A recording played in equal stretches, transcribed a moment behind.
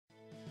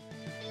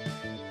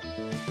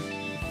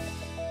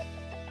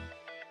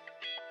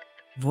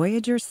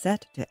Voyager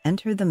set to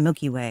enter the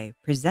Milky Way,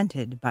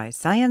 presented by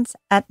Science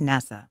at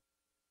NASA.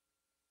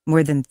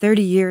 More than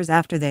 30 years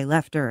after they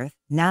left Earth,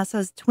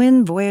 NASA's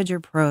twin Voyager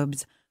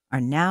probes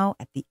are now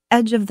at the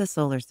edge of the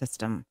solar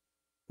system.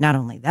 Not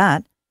only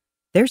that,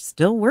 they're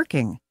still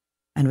working.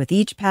 And with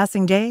each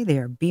passing day, they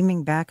are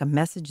beaming back a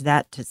message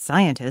that, to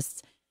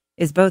scientists,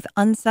 is both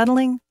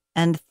unsettling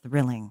and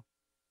thrilling.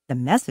 The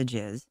message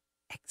is,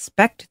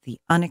 expect the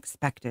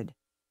unexpected.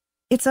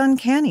 It's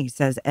uncanny,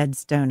 says Ed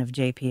Stone of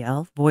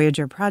JPL,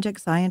 Voyager project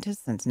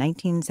scientist since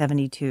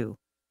 1972.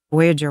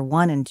 Voyager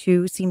 1 and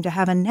 2 seem to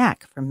have a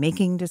knack for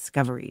making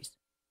discoveries.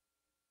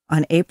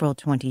 On April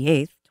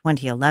 28,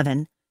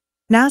 2011,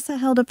 NASA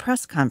held a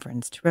press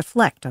conference to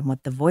reflect on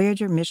what the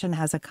Voyager mission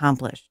has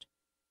accomplished,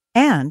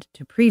 and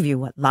to preview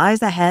what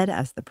lies ahead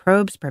as the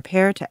probes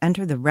prepare to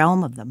enter the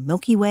realm of the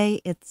Milky Way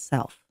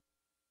itself.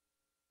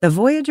 The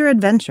Voyager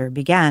adventure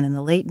began in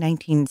the late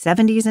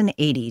 1970s and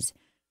 80s,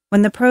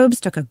 when the probes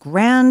took a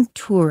grand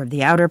tour of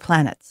the outer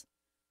planets.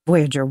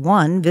 Voyager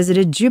 1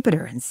 visited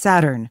Jupiter and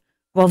Saturn,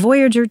 while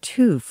Voyager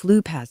 2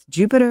 flew past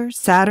Jupiter,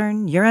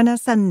 Saturn,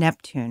 Uranus, and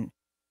Neptune.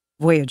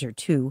 Voyager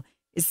 2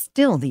 is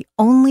still the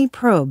only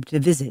probe to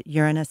visit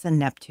Uranus and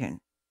Neptune.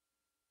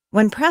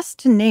 When pressed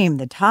to name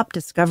the top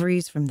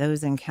discoveries from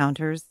those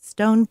encounters,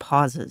 Stone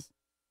pauses,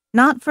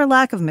 not for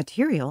lack of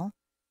material,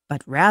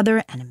 but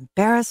rather an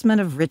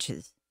embarrassment of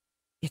riches.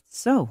 It's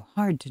so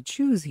hard to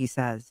choose, he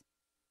says.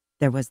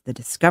 There was the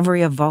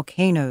discovery of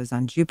volcanoes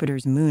on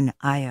Jupiter's moon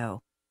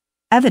Io,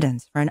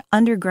 evidence for an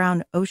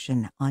underground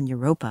ocean on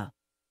Europa,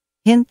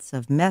 hints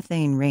of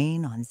methane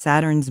rain on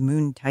Saturn's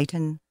moon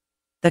Titan,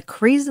 the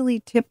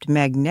crazily tipped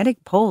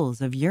magnetic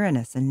poles of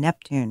Uranus and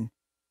Neptune,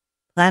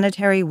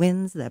 planetary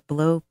winds that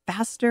blow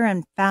faster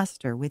and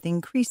faster with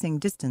increasing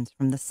distance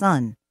from the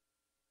sun.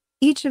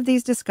 Each of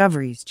these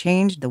discoveries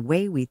changed the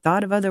way we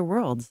thought of other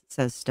worlds,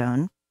 says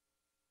Stone.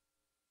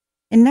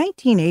 In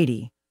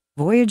 1980,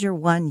 Voyager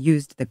 1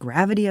 used the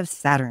gravity of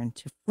Saturn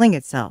to fling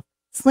itself,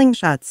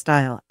 slingshot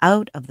style,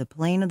 out of the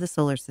plane of the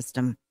solar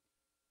system.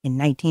 In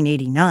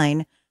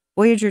 1989,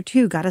 Voyager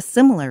 2 got a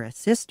similar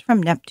assist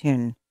from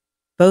Neptune.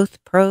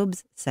 Both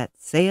probes set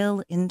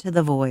sail into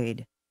the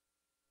void.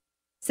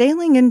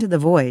 Sailing into the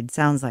void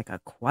sounds like a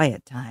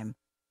quiet time,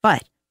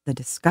 but the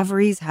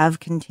discoveries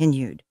have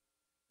continued.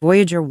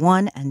 Voyager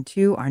 1 and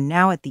 2 are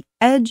now at the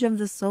edge of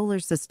the solar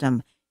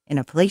system in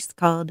a place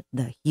called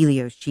the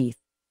heliosheath,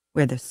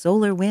 where the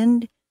solar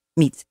wind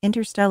meets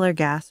interstellar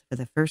gas for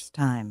the first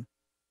time.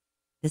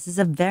 This is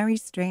a very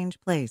strange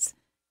place,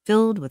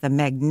 filled with a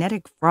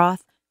magnetic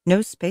froth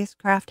no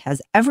spacecraft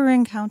has ever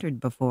encountered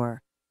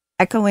before,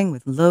 echoing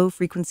with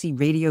low-frequency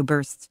radio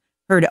bursts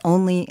heard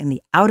only in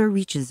the outer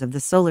reaches of the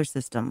solar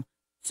system,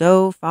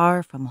 so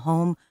far from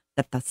home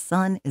that the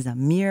sun is a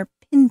mere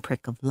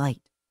pinprick of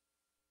light.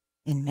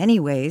 In many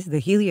ways,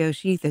 the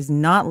heliosheath is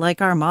not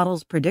like our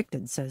models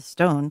predicted, says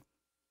Stone.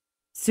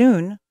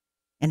 Soon,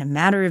 in a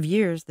matter of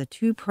years, the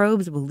two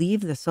probes will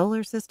leave the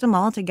solar system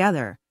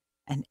altogether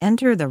and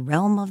enter the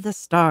realm of the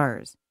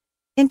stars,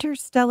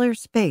 interstellar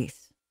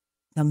space,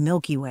 the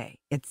Milky Way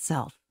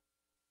itself.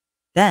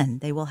 Then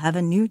they will have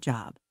a new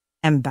job,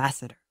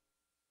 ambassador.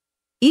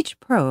 Each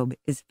probe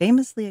is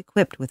famously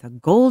equipped with a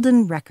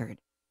golden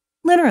record,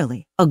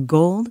 literally a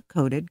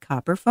gold-coated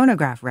copper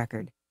phonograph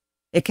record.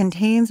 It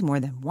contains more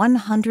than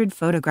 100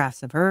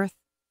 photographs of Earth,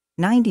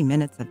 90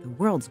 minutes of the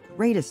world's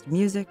greatest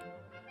music,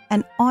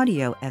 an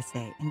audio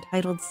essay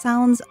entitled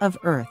Sounds of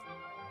Earth,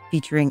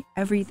 featuring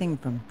everything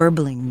from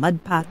burbling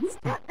mud pots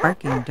to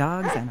barking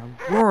dogs and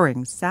a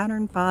roaring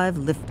Saturn V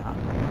liftoff,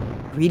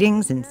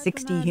 greetings in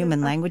 60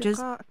 human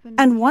languages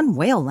and one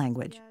whale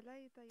language,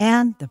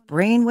 and the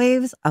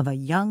brainwaves of a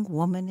young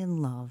woman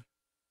in love.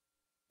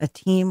 A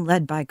team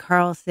led by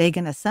Carl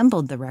Sagan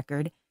assembled the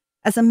record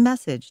as a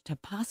message to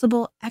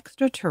possible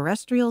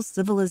extraterrestrial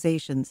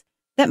civilizations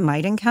that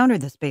might encounter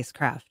the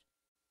spacecraft.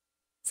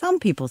 Some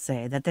people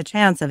say that the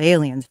chance of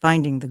aliens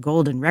finding the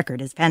golden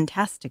record is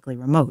fantastically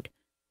remote.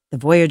 The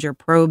Voyager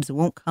probes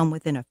won't come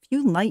within a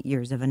few light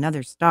years of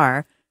another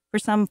star for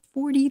some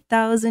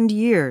 40,000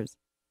 years.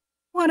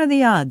 What are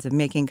the odds of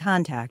making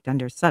contact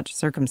under such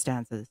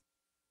circumstances?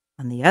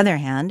 On the other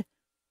hand,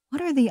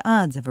 what are the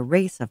odds of a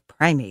race of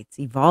primates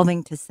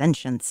evolving to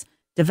sentience,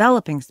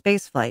 developing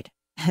spaceflight,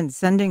 and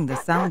sending the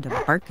sound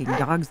of barking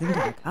dogs into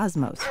the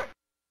cosmos?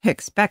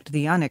 Expect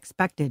the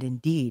unexpected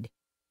indeed.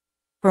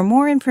 For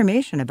more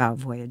information about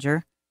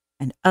Voyager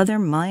and other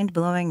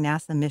mind-blowing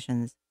NASA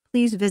missions,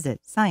 please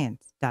visit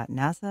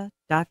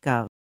science.nasa.gov.